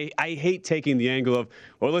chance. I hate taking the angle of,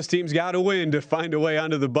 well, this team's got to win to find a way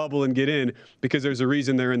onto the bubble and get in, because there's a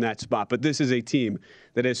reason they're in that spot. But this is a team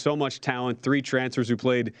that has so much talent. 3 transfers who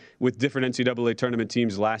played with different NCAA tournament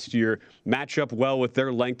teams last year match up well with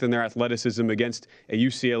their length and their athleticism against a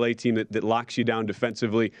UCLA team that locks you down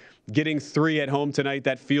defensively. Getting 3 at home tonight,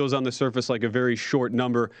 that feels on the surface like a very short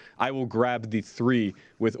number. I will grab the 3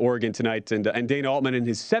 with Oregon tonight. And Dana Altman and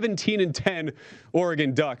his 17-10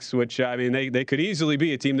 Oregon Ducks, which, I mean, they could easily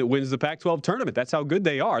be a team that wins the Pac-12 tournament. That's how good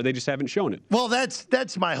they are. They just haven't shown it. Well,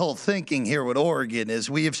 that's my whole thinking here with Oregon is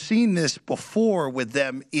we have seen this before with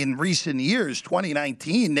them in recent years.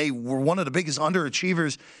 2019, they were one of the biggest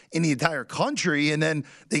underachievers in the entire country, and then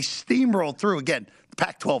they steamrolled through. Again, the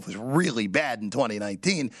Pac-12 was really bad in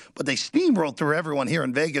 2019, but they steamrolled through everyone here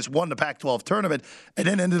in Vegas, won the Pac-12 tournament, and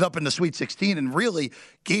then ended up in the Sweet 16 and really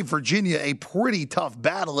gave Virginia a pretty tough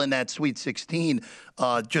battle in that Sweet 16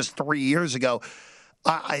 just 3 years ago.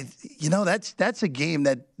 That's a game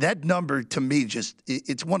that number to me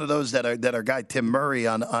it's one of those that our guy Tim Murray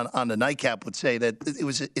on the Nightcap would say that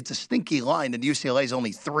it's a stinky line and UCLA's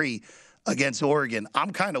only 3 against Oregon.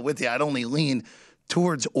 I'm kind of with you. I'd only lean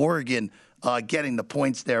towards Oregon getting the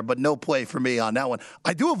points there, but no play for me on that one.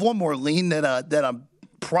 I do have one more lean that I'm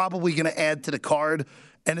probably going to add to the card,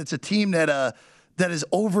 and it's a team that has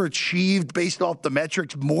overachieved based off the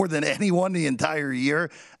metrics more than anyone the entire year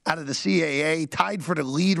out of the CAA. Tied for the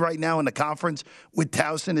lead right now in the conference with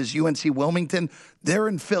Towson is UNC Wilmington. They're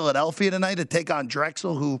in Philadelphia tonight to take on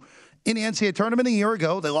Drexel, who in the NCAA tournament a year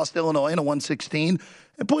ago, they lost to Illinois in a 116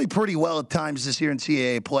 and played pretty well at times this year in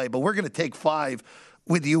CAA play. But we're going to take 5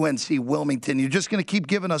 with UNC Wilmington. You're just going to keep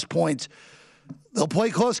giving us points. They'll play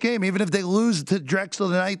a close game. Even if they lose to Drexel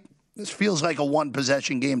tonight, this feels like a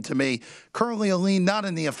one-possession game to me. Currently a lean, not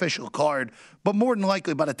in the official card, but more than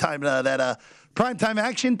likely by the time that primetime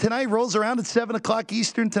action tonight rolls around at 7 o'clock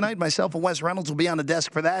Eastern tonight, myself and Wes Reynolds will be on the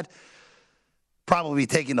desk for that. Probably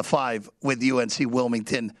taking the 5 with UNC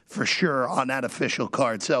Wilmington for sure on that official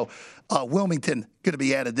card. So Wilmington going to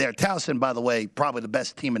be added there. Towson, by the way, probably the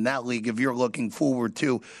best team in that league if you're looking forward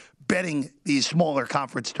to betting these smaller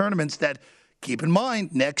conference tournaments that keep in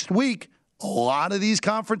mind, next week, a lot of these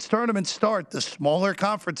conference tournaments start. The smaller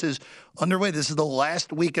conferences underway. This is the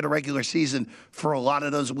last week of the regular season for a lot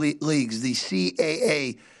of those leagues. The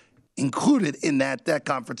CAA included in that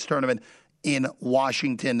conference tournament in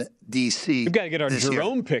Washington, D.C. We've got to get our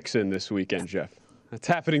Jerome picks in this weekend, Jeff. That's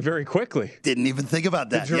happening very quickly. Didn't even think about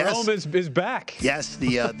that. The Jerome is back. Yes,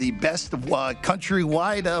 the best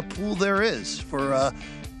countrywide pool there is for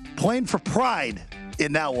playing for pride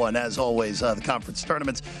in that one, as always. The conference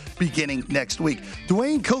tournaments beginning next week.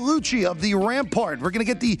 Dwayne Colucci of the Rampart. We're going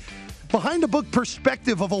to get the behind-the-book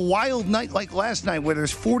perspective of a wild night like last night where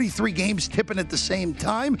there's 43 games tipping at the same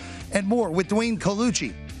time and more with Dwayne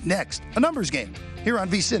Colucci. Next, a numbers game here on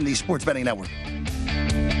VSiN, the Sports Betting Network.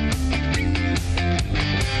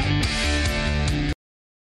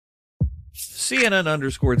 CNN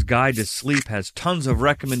Underscored's Guide to Sleep has tons of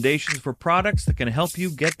recommendations for products that can help you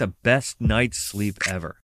get the best night's sleep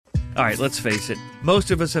ever. All right, let's face it,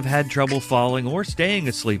 most of us have had trouble falling or staying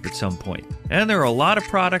asleep at some point, and there are a lot of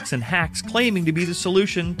products and hacks claiming to be the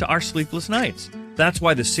solution to our sleepless nights. That's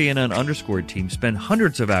why the CNN Underscored team spend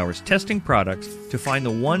hundreds of hours testing products to find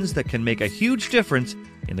the ones that can make a huge difference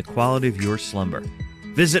in the quality of your slumber.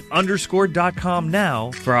 Visit underscored.com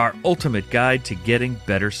now for our ultimate guide to getting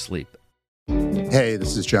better sleep. Hey,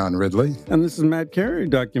 this is John Ridley. And this is Matt Carey,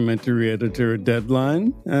 documentary editor at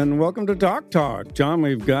Deadline. And welcome to Doc Talk. John,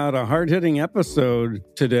 we've got a hard-hitting episode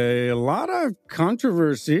today. A lot of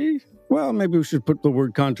controversy. Well, maybe we should put the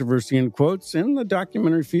word controversy in quotes in the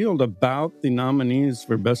documentary field about the nominees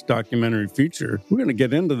for Best Documentary Feature. We're going to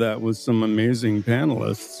get into that with some amazing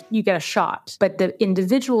panelists. You get a shot, but the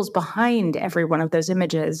individuals behind every one of those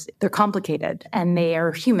images, they're complicated and they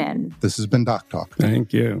are human. This has been Doc Talk.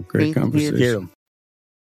 Thank you. Great conversation. Thank you.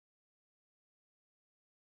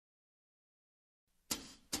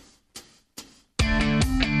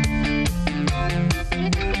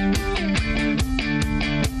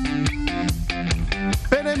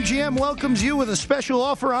 BetMGM welcomes you with a special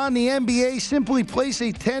offer on the NBA. Simply place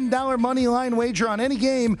a $10 money line wager on any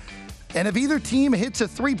game, and if either team hits a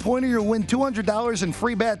three-pointer, you'll win $200 in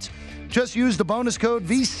free bets. Just use the bonus code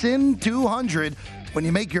VSIN200 when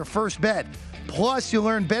you make your first bet. Plus, you'll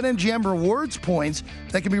earn BetMGM rewards points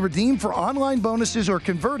that can be redeemed for online bonuses or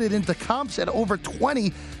converted into comps at over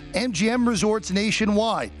 20 MGM resorts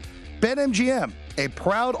nationwide. BetMGM, a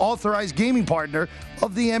proud authorized gaming partner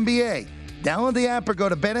of the NBA. Download the app or go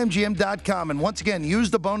to BetMGM.com. And once again, use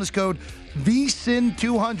the bonus code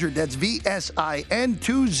VSIN200. That's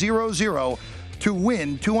VSIN200 to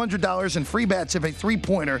win $200 in free bets if a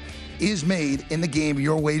three-pointer is made in the game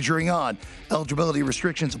you're wagering on. Eligibility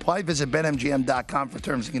restrictions apply. Visit BetMGM.com for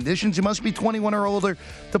terms and conditions. You must be 21 or older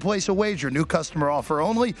to place a wager. New customer offer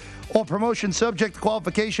only. All promotions subject to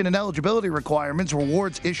qualification and eligibility requirements.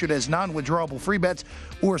 Rewards issued as non-withdrawable free bets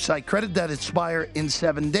or site credit that expire in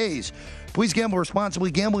 7 days. Please gamble responsibly.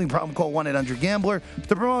 Gambling problem, call 1-800-GAMBLER.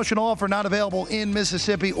 The promotional offer not available in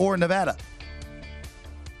Mississippi or Nevada.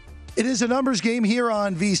 It is a numbers game here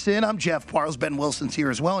on VSiN. I'm Jeff Parles. Ben Wilson's here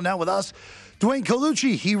as well. And now with us, Dwayne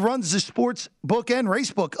Colucci. He runs the sports book and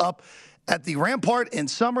race book up at the Rampart in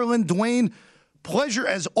Summerlin. Dwayne, pleasure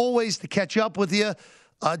as always to catch up with you.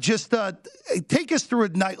 Just take us through a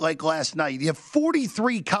night like last night. You have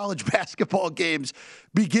 43 college basketball games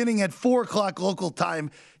beginning at 4 o'clock local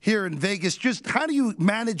time here in Vegas. Just how do you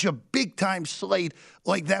manage a big-time slate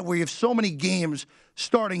like that where you have so many games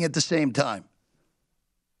starting at the same time?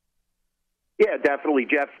 Yeah, definitely,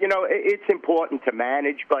 Jeff. You know, it's important to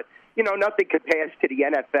manage, but, you know, nothing compares to the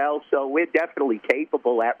NFL, so we're definitely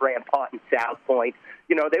capable at Rampart and South Point.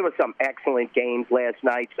 You know, there were some excellent games last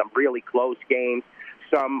night, some really close games,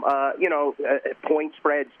 some, point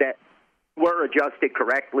spreads that were adjusted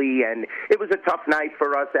correctly, and it was a tough night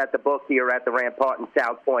for us at the book here at the Rampart and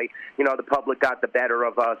South Point. You know, the public got the better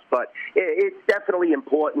of us, but it's definitely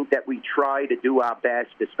important that we try to do our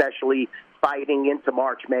best, especially fighting into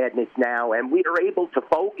March Madness now, and we are able to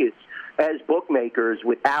focus as bookmakers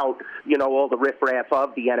without, you know, all the riffraff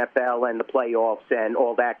of the NFL and the playoffs and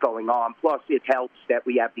all that going on. Plus, it helps that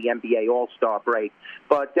we have the NBA All-Star break.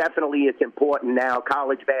 But definitely it's important now.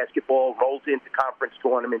 College basketball rolls into conference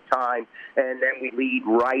tournament time, and then we lead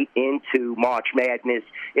right into March Madness.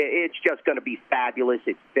 It's just going to be fabulous.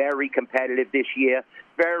 It's very competitive this year.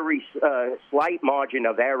 Very slight margin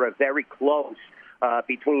of error, very close.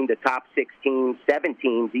 Between the top 6 teams, 7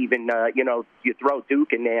 teams, even, you throw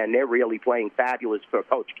Duke in there, and they're really playing fabulous for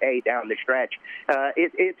Coach K down the stretch.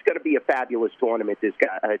 It's going to be a fabulous tournament this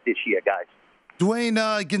year, guys. Dwayne,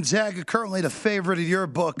 Gonzaga currently the favorite of your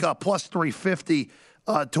book, plus 350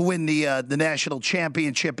 to win the national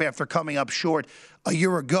championship after coming up short a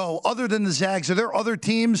year ago. Other than the Zags, are there other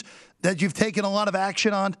teams that you've taken a lot of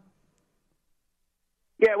action on?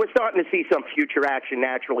 Yeah, we're starting to see some future action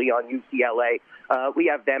naturally on UCLA. We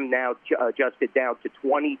have them now adjusted down to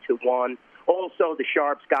 20-1. Also, the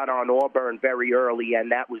Sharps got on Auburn very early,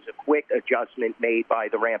 and that was a quick adjustment made by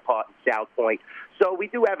the Rampart and South Point. So we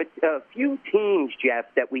do have a few teams, Jeff,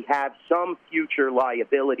 that we have some future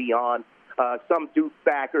liability on. Some Duke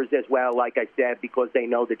backers as well, like I said, because they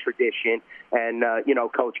know the tradition and,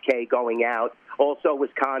 Coach K going out. Also,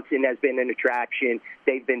 Wisconsin has been an attraction.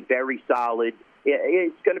 They've been very solid.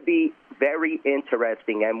 It's going to be very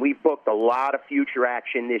interesting, and we've booked a lot of future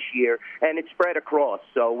action this year, and it's spread across.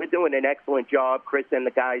 So we're doing an excellent job. Chris and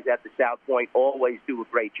the guys at the South Point always do a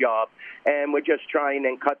great job, and we're just trying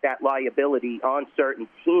to cut that liability on certain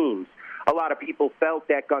teams. A lot of people felt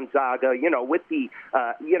that Gonzaga, with the,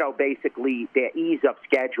 basically their ease of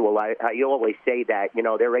schedule, I always say that,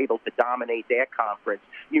 they're able to dominate their conference.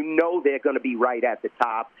 They're going to be right at the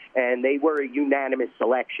top, and they were a unanimous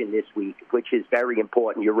selection this week, which is very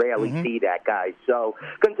important. You rarely see that, guys. So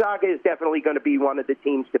Gonzaga is definitely going to be one of the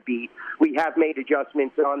teams to beat. We have made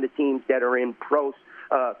adjustments on the teams that are in close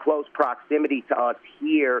proximity to us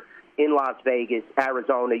here in Las Vegas,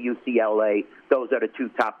 Arizona, UCLA. Those are the two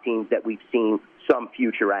top teams that we've seen some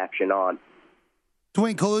future action on.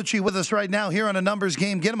 Dwayne Colucci with us right now here on A Numbers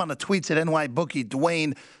Game. Get him on the tweets at NYBookie.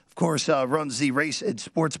 Dwayne, of course, runs the Race and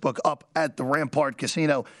Sportsbook up at the Rampart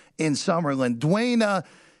Casino in Summerlin. Dwayne,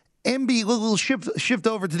 we'll shift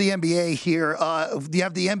over to the NBA here. You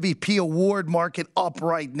have the MVP award market up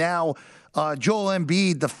right now. Joel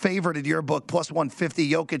Embiid, the favorite in your book, plus 150.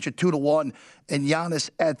 Jokic at 2-1, and Giannis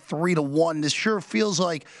at 3-1. This sure feels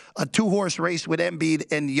like a two-horse race with Embiid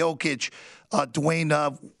and Jokic.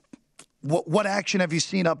 Dwayne, what action have you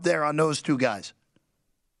seen up there on those two guys?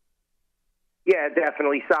 Yeah,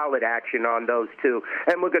 definitely solid action on those two.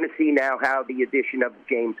 And we're going to see now how the addition of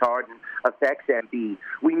James Harden affects Embiid.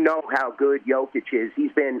 We know how good Jokic is.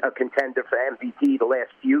 He's been a contender for MVP the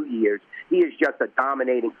last few years. He is just a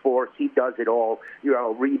dominating force. He does it all.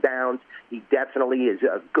 Rebounds. He definitely is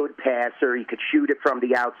a good passer. He could shoot it from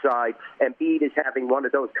the outside. Embiid is having one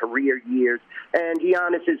of those career years. And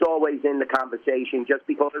Giannis is always in the conversation just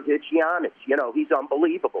because it's Giannis. He's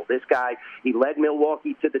unbelievable. This guy, he led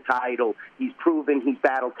Milwaukee to the title. He's proven he's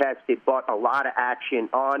battle-tested, but a lot of action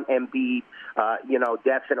on Embiid.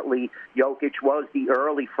 Definitely Jokic was the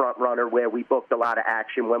early front-runner where we booked a lot of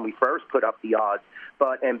action when we first put up the odds,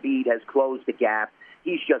 but Embiid has closed the gap.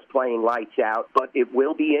 He's just playing lights out, but it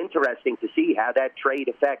will be interesting to see how that trade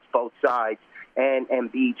affects both sides and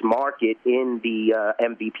Embiid's market in the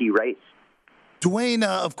MVP race. Dwayne,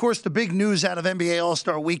 of course, the big news out of NBA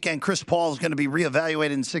All-Star Weekend, Chris Paul is going to be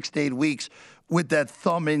reevaluated in 6 to 8 weeks with that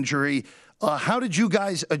thumb injury. How did you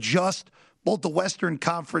guys adjust both the Western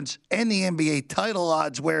Conference and the NBA title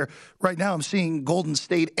odds, where right now I'm seeing Golden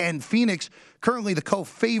State and Phoenix currently the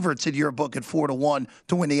co-favorites in your book at 4-1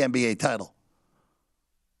 to win the NBA title?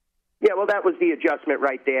 Yeah, well, that was the adjustment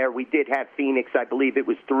right there. We did have Phoenix, I believe it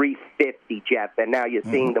was 350, Jeff, and now you're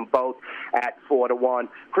seeing them both at 4-1.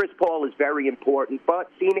 Chris Paul is very important, but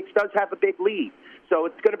Phoenix does have a big lead. So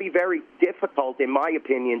it's going to be very difficult, in my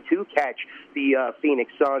opinion, to catch the Phoenix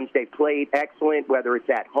Suns. They played excellent, whether it's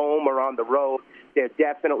at home or on the road. They're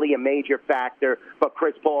definitely a major factor, but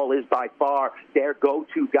Chris Paul is by far their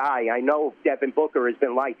go-to guy. I know Devin Booker has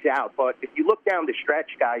been lights out, but if you look down the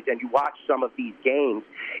stretch, guys, and you watch some of these games,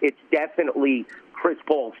 it's definitely Chris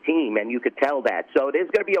Paul's team, and you could tell that. So there's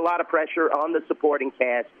going to be a lot of pressure on the supporting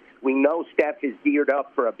cast. We know Steph is geared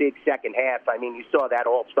up for a big second half. I mean, you saw that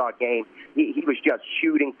All-Star game. He was just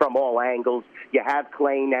shooting from all angles. You have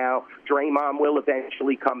Clay now. Draymond will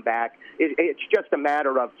eventually come back. It's just a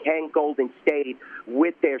matter of can Golden State,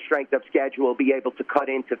 with their strength of schedule, be able to cut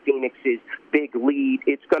into Phoenix's big lead.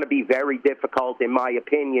 It's going to be very difficult, in my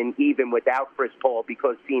opinion, even without Chris Paul,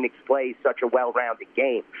 because Phoenix plays such a well-rounded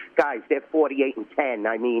game. Guys, they're 48-10.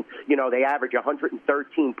 I mean, they average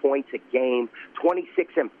 113 points a game,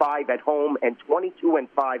 26-5 at home, and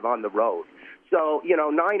 22-5 on the road. So,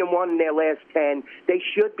 9-1 in their last 10. They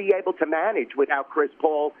should be able to manage without Chris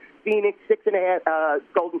Paul. Phoenix, 6.5,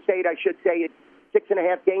 Golden State, I should say,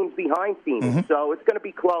 6.5 games behind Phoenix. So it's going to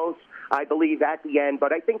be close, I believe, at the end.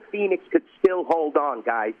 But I think Phoenix could still hold on,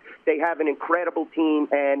 guys. They have an incredible team,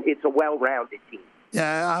 and it's a well-rounded team.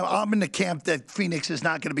 Yeah, I'm in the camp that Phoenix is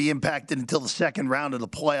not going to be impacted until the second round of the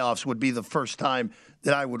playoffs would be the first time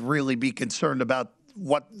that I would really be concerned about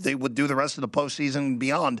what they would do the rest of the postseason and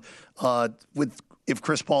beyond if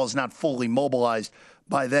Chris Paul is not fully mobilized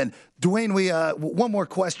by then. Dwayne, one more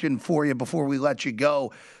question for you before we let you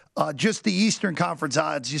go. Just the Eastern Conference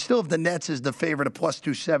odds. You still have the Nets as the favorite at plus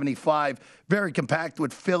 275. Very compact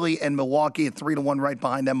with Philly and Milwaukee at 3-1 right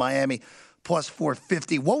behind them. Miami plus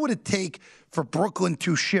 450. What would it take for Brooklyn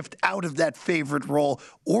to shift out of that favorite role?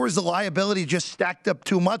 Or is the liability just stacked up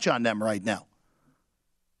too much on them right now?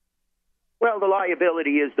 Well, the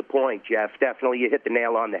liability is the point, Jeff. Definitely, you hit the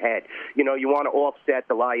nail on the head. You want to offset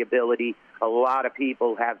the liability. A lot of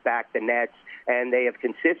people have backed the Nets, and they have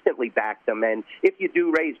consistently backed them. And if you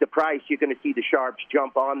do raise the price, you're going to see the Sharps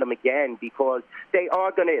jump on them again because they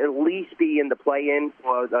are going to at least be in the play-in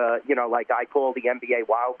for the, like I call the NBA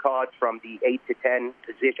wild cards from the 8 to 10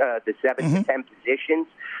 position, the 7 to 10 positions.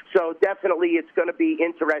 So definitely it's going to be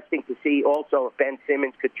interesting to see also if Ben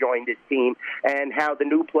Simmons could join this team and how the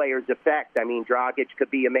new players affect. I mean, Dragic could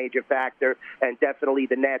be a major factor, and definitely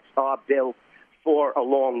the Nets are built for a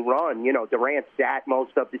long run. Durant sat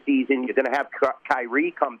most of the season. You're going to have Kyrie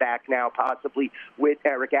come back now, possibly with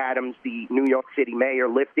Eric Adams, the New York City mayor,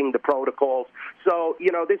 lifting the protocols. So,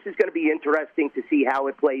 this is going to be interesting to see how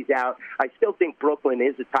it plays out. I still think Brooklyn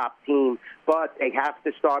is a top team, but they have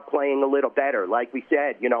to start playing a little better. Like we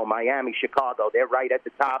said, Miami, Chicago, they're right at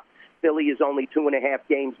the top. Philly is only 2.5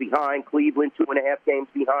 games behind. Cleveland, 2.5 games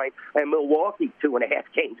behind. And Milwaukee, 2.5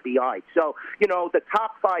 games behind. So, the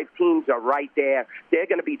top 5 teams are right there. They're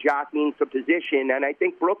going to be jockeying for position. And I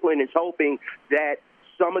think Brooklyn is hoping that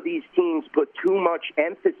some of these teams put too much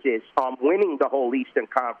emphasis on winning the whole Eastern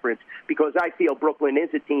Conference because I feel Brooklyn is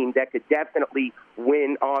a team that could definitely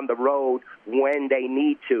win on the road when they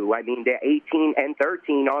need to. I mean, they're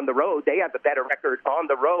 18-13 on the road. They have a better record on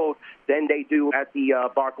the road than they do at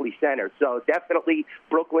the Barclays Center. So definitely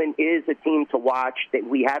Brooklyn is a team to watch.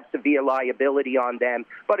 We have severe liability on them,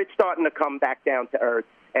 but it's starting to come back down to earth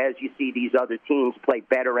as you see these other teams play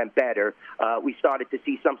better and better. We started to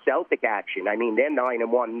see some Celtic action. I mean, they're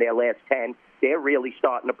 9-1 in their last 10. They're really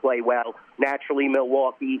starting to play well. Naturally,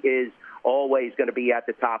 Milwaukee is always going to be at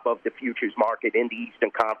the top of the futures market in the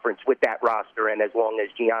Eastern Conference with that roster, and as long as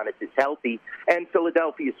Giannis is healthy. And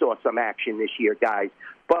Philadelphia saw some action this year, guys.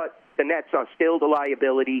 But the Nets are still the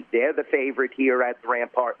liability. They're the favorite here at the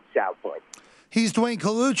Rampart and South Point. He's Dwayne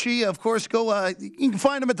Colucci. Of course, you can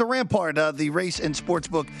find him at the Rampart, the race and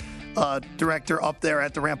sportsbook director up there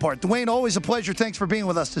at the Rampart. Dwayne, always a pleasure. Thanks for being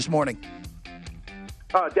with us this morning.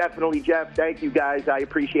 Oh, definitely, Jeff. Thank you, guys. I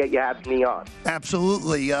appreciate you having me on.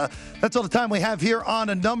 Absolutely. That's all the time we have here on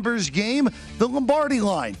A Numbers Game. The Lombardi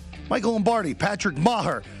Line. Michael Lombardi, Patrick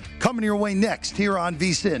Maher, coming your way next here on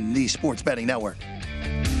VSiN, the Sports Betting Network.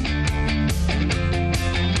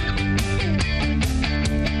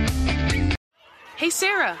 Hey,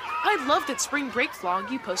 Sarah, I loved that spring break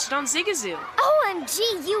vlog you posted on Zigazoo.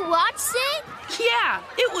 OMG, you watched it? Yeah,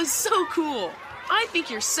 it was so cool. I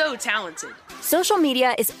think you're so talented. Social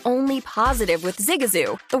media is only positive with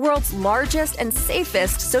Zigazoo, the world's largest and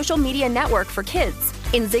safest social media network for kids.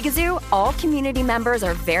 In Zigazoo, all community members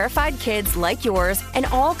are verified kids like yours, and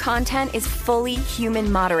all content is fully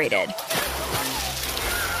human moderated.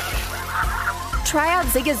 Try out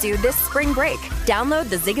Zigazoo this spring break. Download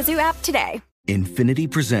the Zigazoo app today. Infiniti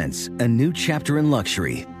presents a new chapter in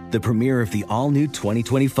luxury, the premiere of the all-new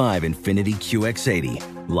 2025 Infiniti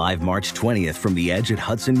QX80, live March 20th from the Edge at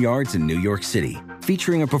Hudson Yards in New York City,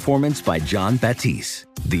 featuring a performance by John Batiste.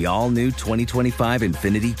 The all-new 2025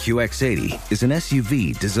 Infiniti QX80 is an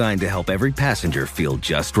SUV designed to help every passenger feel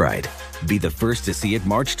just right. Be the first to see it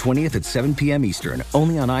March 20th at 7 p.m. Eastern,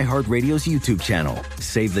 only on iHeartRadio's YouTube channel.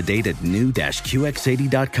 Save the date at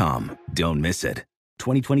new-QX80.com. Don't miss it.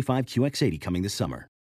 2025 QX80 coming this summer.